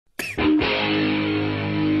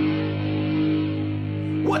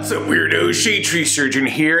What's up, weirdos? Shadetree Surgeon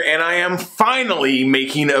here, and I am finally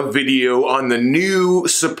making a video on the new,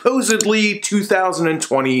 supposedly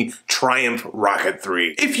 2020 Triumph Rocket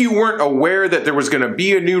 3. If you weren't aware that there was going to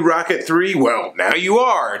be a new Rocket 3, well, now you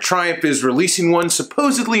are. Triumph is releasing one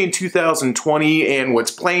supposedly in 2020, and what's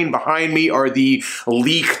playing behind me are the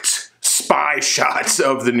leaked spy shots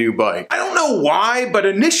of the new bike. I don't know why, but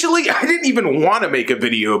initially I didn't even want to make a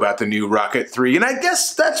video about the new Rocket 3, and I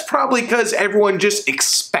guess that's probably because everyone just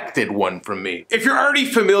expected one from me. If you're already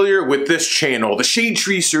familiar with this channel, the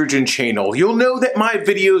Shadetree Surgeon channel, you'll know that my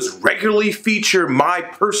videos regularly feature my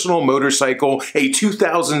personal motorcycle, a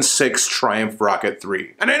 2006 Triumph Rocket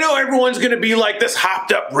 3. And I know everyone's gonna be like, this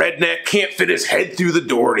hopped up redneck can't fit his head through the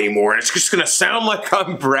door anymore, and it's just gonna sound like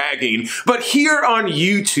I'm bragging, but here on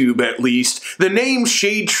YouTube at least, the name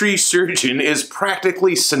Shadetree Surgeon is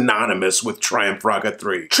practically synonymous with Triumph Rocket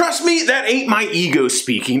 3. Trust me, that ain't my ego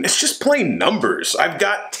speaking, it's just plain numbers. I've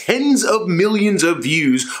got tens of millions of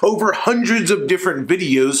views over hundreds of different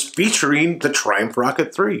videos featuring the Triumph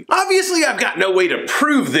Rocket 3. Obviously, I've got no way to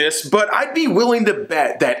prove this, but I'd be willing to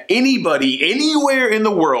bet that anybody, anywhere in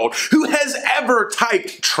the world, who has ever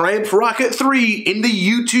typed Triumph Rocket 3 in the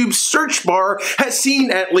YouTube search bar has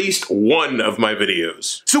seen at least one of my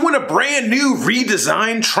videos. So when a brand new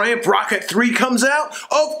redesigned Triumph Rocket 3 comes out,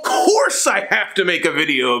 of course I have to make a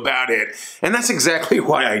video about it. And that's exactly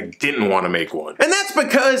why I didn't want to make one. And that's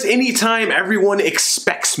because anytime everyone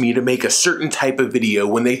expects me to make a certain type of video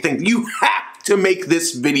when they think you have to make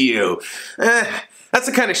this video, that's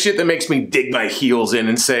the kind of shit that makes me dig my heels in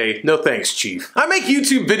and say, no thanks, Chief. I make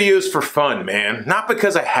YouTube videos for fun, man, not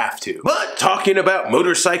because I have to. But talking about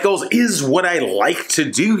motorcycles is what I like to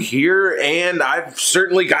do here, and I've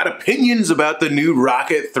certainly got opinions about the new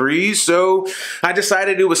Rocket 3, so I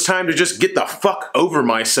decided it was time to just get the fuck over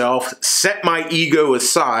myself, set my ego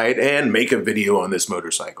aside, and make a video on this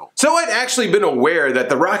motorcycle. So I'd actually been aware that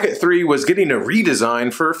the Rocket 3 was getting a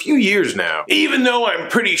redesign for a few years now, even though I'm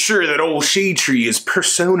pretty sure that old Shadetree is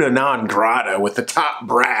persona non grata with the top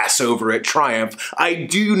brass over at Triumph. I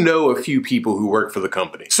do know a few people who work for the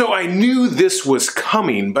company. So I knew this was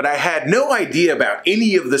coming, but I had no idea about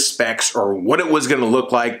any of the specs or what it was going to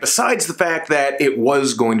look like, besides the fact that it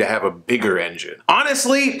was going to have a bigger engine.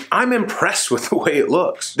 Honestly, I'm impressed with the way it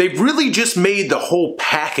looks. They've really just made the whole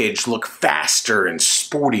package look faster and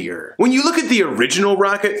sportier. When you look at the original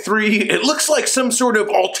Rocket 3, it looks like some sort of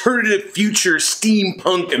alternative future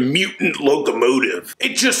steampunk and mutant locomotive.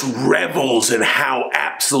 It just revels in how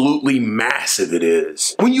absolutely massive it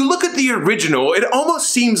is. When you look at the original, it almost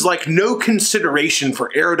seems like no consideration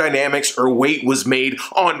for aerodynamics or weight was made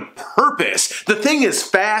on purpose. The thing is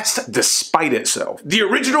fast despite itself. The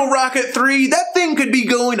original Rocket 3, that thing could be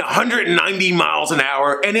going 190 miles an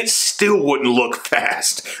hour and it still wouldn't look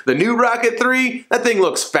fast. The new Rocket 3, that thing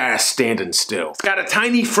looks fast standing still. It's got a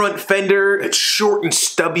tiny front fender, it's short and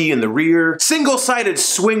stubby in the rear, single-sided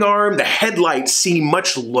swing arm, the headlights seem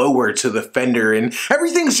much lower to the fender, and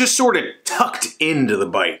everything's just sort of tucked into the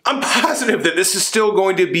bike. I'm positive that this is still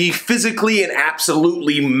going to be physically an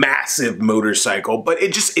absolutely massive motorcycle, but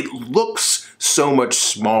it looks so much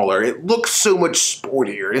smaller. It looks so much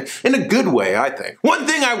sportier, in a good way, I think. One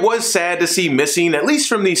thing I was sad to see missing, at least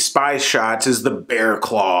from these spy shots, is the bear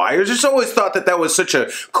claw. I just always thought that that was such a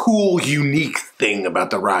cool, unique thing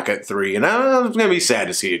about the Rocket 3, and I was gonna be sad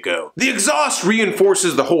to see it go. The exhaust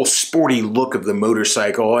reinforces the whole sporty look of the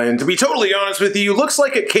motorcycle, and to be totally honest with you, looks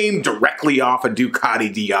like it came directly off a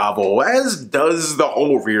Ducati Diavolo, as does the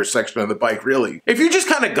whole rear section of the bike, really. If you're just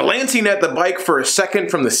kind of glancing at the bike for a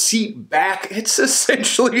second from the seat back, it's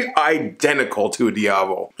essentially identical to a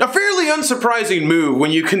Diavolo. A fairly unsurprising move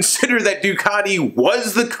when you consider that Ducati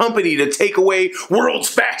was the company to take away world's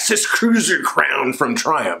fastest cruiser crown from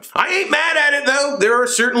Triumph. I ain't mad at it though. There are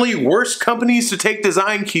certainly worse companies to take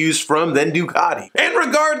design cues from than Ducati. And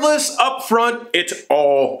regardless, up front, it's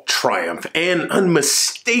all Triumph, and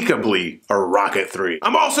unmistakably a Rocket 3.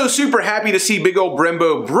 I'm also super happy to see big old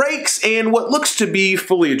Brembo brakes and what looks to be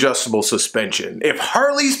fully adjustable suspension. If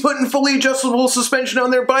Harley's putting fully adjustable suspension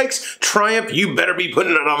on their bikes, Triumph, you better be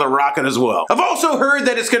putting it on the Rocket as well. I've also heard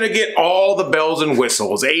that it's going to get all the bells and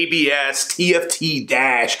whistles, ABS, TFT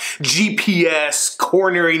dash, GPS,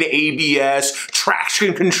 cornering ABS,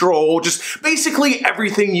 traction control, just basically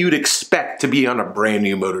everything you'd expect to be on a brand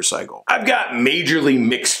new motorcycle. I've got majorly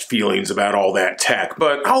mixed feelings about all that tech,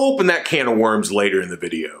 but I'll open that can of worms later in the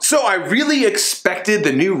video. So I really expected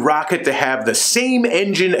the new Rocket to have the same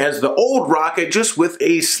engine as the old Rocket, just with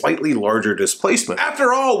a slightly larger passenger displacement.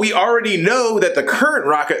 After all, we already know that the current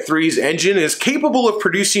Rocket 3's engine is capable of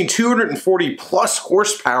producing 240 plus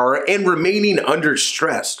horsepower and remaining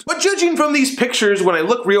understressed. But judging from these pictures, when I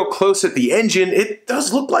look real close at the engine, it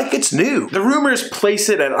does look like it's new. The rumors place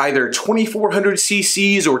it at either 2400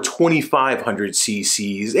 cc's or 2500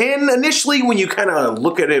 cc's, and initially when you kind of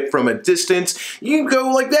look at it from a distance, you go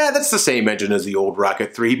like, yeah, that's the same engine as the old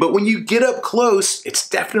Rocket 3, but when you get up close, it's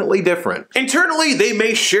definitely different. Internally, they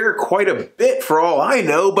may share quite a bit for all I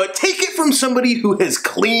know, but take it from somebody who has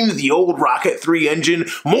cleaned the old Rocket 3 engine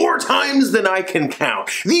more times than I can count.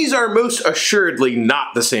 These are most assuredly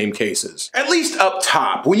not the same cases. At least up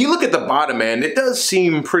top, when you look at the bottom end, it does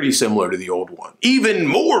seem pretty similar to the old one. Even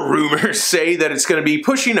more rumors say that it's going to be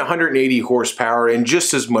pushing 180 horsepower and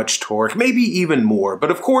just as much torque, maybe even more.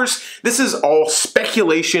 But of course, this is all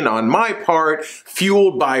speculation on my part,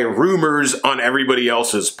 fueled by rumors on everybody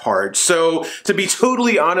else's part. So, to be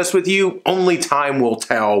totally honest with you, only time will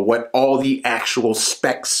tell what all the actual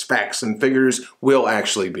specs, facts, and figures will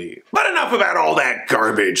actually be. But enough about all that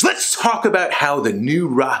garbage. Let's talk about how the new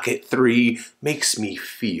Rocket 3 makes me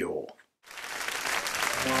feel.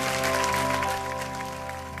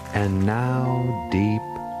 And now, Deep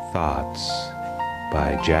Thoughts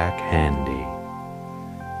by Jack Handy.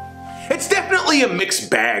 It's definitely a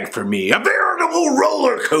mixed bag for me, a veritable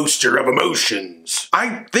roller coaster of emotions.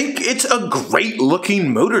 I think it's a great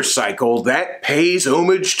looking motorcycle that pays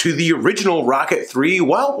homage to the original Rocket 3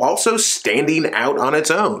 while also standing out on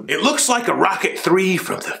its own. It looks like a Rocket 3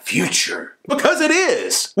 from the future. Because it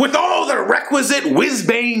is! With all the requisite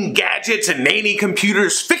whiz-bang gadgets and nanny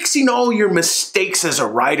computers fixing all your mistakes as a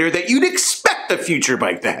rider that you'd expect the future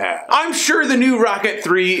bike to have. I'm sure the new Rocket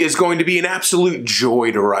 3 is going to be an absolute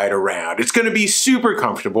joy to ride around. It's going to be super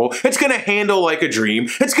comfortable, it's going to handle like a dream,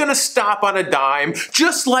 it's going to stop on a dime,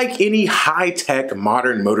 just like any high-tech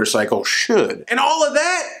modern motorcycle should. And all of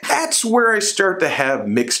that, that's where I start to have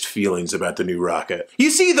mixed feelings about the new Rocket. You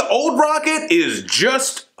see, the old Rocket is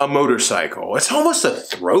just a motorcycle. It's almost a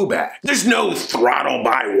throwback. There's no throttle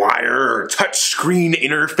by wire or touchscreen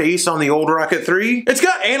interface on the old Rocket 3. It's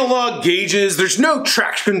got analog gauges, there's no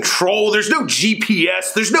traction control, there's no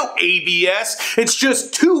GPS, there's no ABS. It's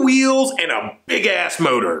just two wheels and a big ass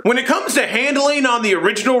motor. When it comes to handling on the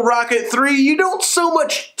original Rocket 3, you don't so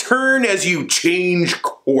much turn as you change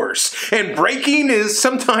course. And braking is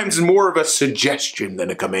sometimes more of a suggestion than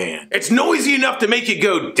a command. It's noisy enough to make you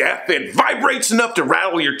go deaf, it vibrates enough to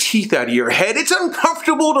rattle your teeth out of your head, it's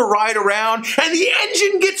uncomfortable to ride around, and the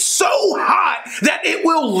engine gets so hot that it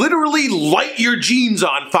will literally light your jeans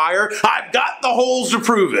on fire. I've got the holes to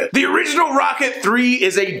prove it. The original Rocket 3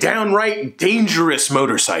 is a downright dangerous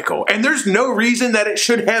motorcycle, and there's no reason that it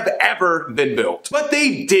should have ever been built. But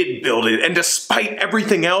they did build it, and despite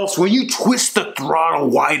everything else, when you twist the throttle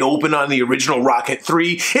wide open on the original Rocket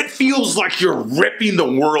 3, it feels like you're ripping the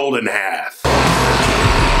world in half.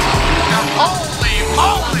 Holy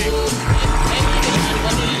moly!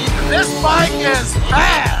 This bike is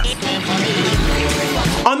fast!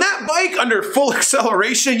 On that bike, under full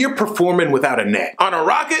acceleration, you're performing without a net. On a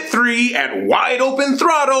Rocket 3 at wide open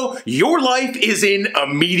throttle, your life is in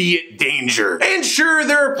immediate danger. And sure,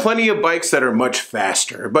 there are plenty of bikes that are much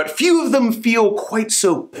faster, but few of them feel quite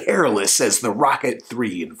so perilous as the Rocket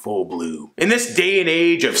 3 in full bloom. In this day and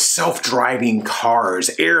age of self-driving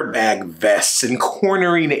cars, airbag vests, and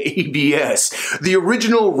cornering ABS, the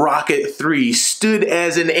original Rocket 3 stood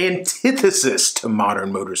as an antithesis to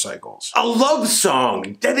modern motorcycles. A love song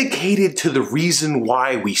dedicated to the reason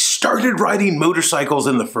why we started riding motorcycles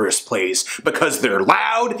in the first place, because they're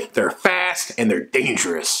loud, they're fast, and they're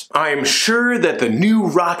dangerous. I'm sure that the new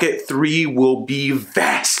Rocket 3 will be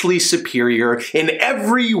vastly superior in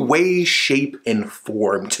every way, shape, and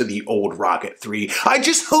form to the old Rocket 3. I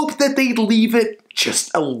just hope that they leave it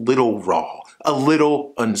just a little raw, a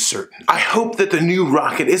little uncertain. I hope that the new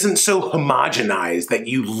Rocket isn't so homogenized that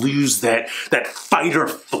you lose that fight or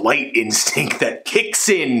flight instinct that kicks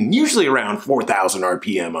in usually around 4,000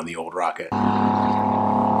 RPM on the old Rocket.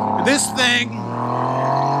 This thing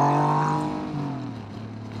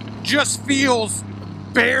just feels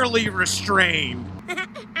barely restrained.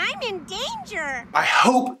 I'm in danger. I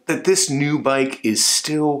hope that this new bike is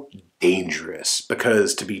still dangerous,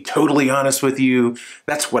 because to be totally honest with you,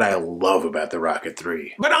 that's what I love about the Rocket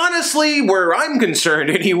 3. But honestly, where I'm concerned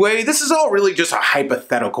anyway, this is all really just a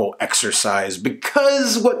hypothetical exercise,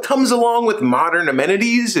 because what comes along with modern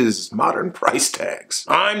amenities is modern price tags.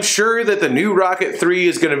 I'm sure that the new Rocket 3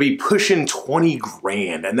 is going to be pushing 20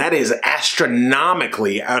 grand, and that is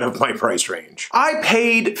astronomically out of my price range. I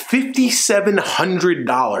paid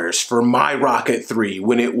 $5,700 for my Rocket 3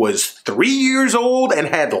 when it was 3 years old and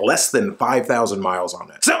had less less than 5,000 miles on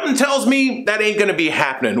it. Something tells me that ain't gonna be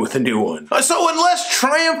happening with a new one. So unless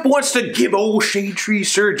Triumph wants to give old Shadetree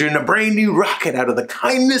Surgeon a brand new rocket out of the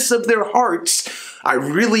kindness of their hearts, I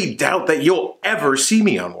really doubt that you'll ever see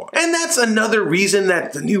me on one. And that's another reason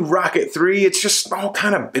that the new Rocket 3, it's just all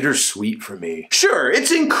kind of bittersweet for me. Sure,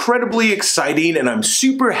 it's incredibly exciting and I'm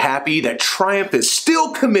super happy that Triumph is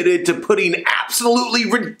still committed to putting absolutely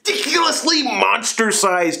ridiculously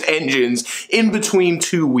monster-sized engines in between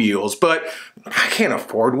two wheels, but I can't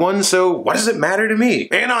afford one, so what does it matter to me?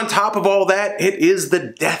 And on top of all that, it is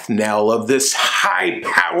the death knell of this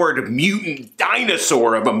high-powered mutant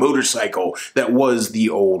dinosaur of a motorcycle that was the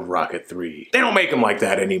old Rocket 3. They don't make them like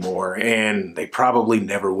that anymore, and they probably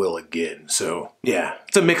never will again, so yeah,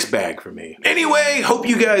 it's a mixed bag for me. Anyway, hope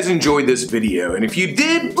you guys enjoyed this video, and if you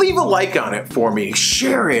did, leave a like on it for me,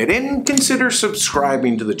 share it, and consider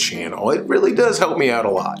subscribing to the channel. It really does help me out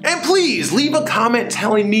a lot. And please, leave a comment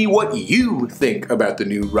telling me what you think about the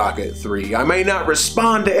new Rocket 3. I may not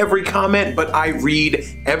respond to every comment, but I read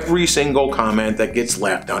every single comment that gets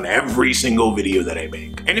left on every single video that I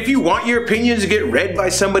make. And if you want your opinions to get read by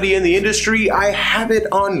somebody in the industry, I have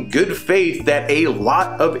it on good faith that a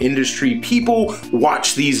lot of industry people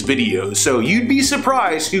watch these videos, so you'd be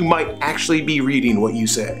surprised who might actually be reading what you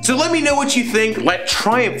say. So let me know what you think, let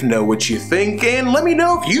Triumph know what you think, and let me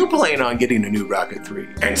know if you plan on getting a new Rocket 3.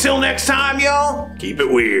 Until next time, y'all, keep it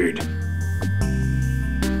weird.